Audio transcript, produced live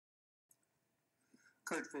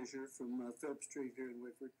Kurt Fisher from Phillip Street here in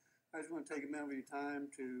Wickford. I just want to take a minute of your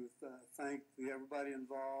time to thank everybody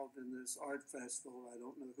involved in this art festival. I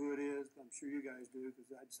don't know who it is, but I'm sure you guys do,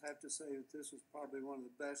 because I just have to say that this was probably one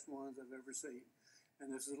of the best ones I've ever seen.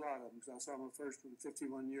 And this is a lot of them, because I saw my first one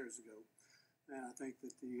 51 years ago. And I think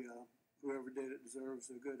that whoever did it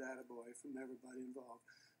deserves a good attaboy from everybody involved,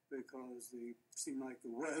 because it seemed like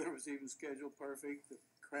the weather was even scheduled perfect, the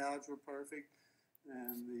crowds were perfect,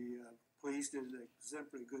 and the police did an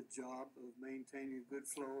exemplary good job of maintaining a good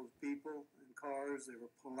flow of people and cars. They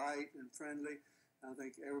were polite and friendly. I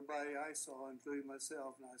think everybody I saw, including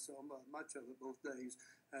myself, and I saw much of it both days,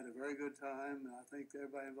 had a very good time. And I think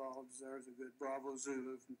everybody involved deserves a good bravo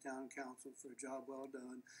Zulu from Town Council for a job well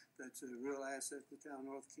done. That's a real asset to the town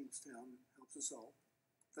of North Kingstown and helps us all.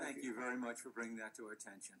 Thank you very much for bringing that to our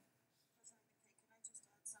attention. President McKay, can I just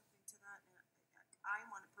add something to that? I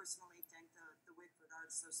want to personally thank the Wickford Art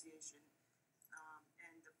Association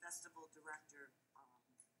and the festival director.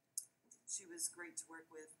 She was great to work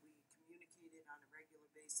with. We communicated on a regular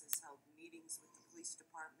basis, held meetings with the police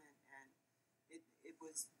department, and it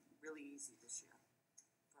was really easy this year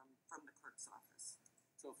from the clerk's office.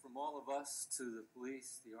 So from all of us to the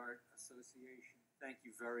police, the Art Association, thank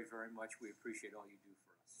you very, very much. We appreciate all you do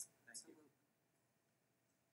for us. Thank you.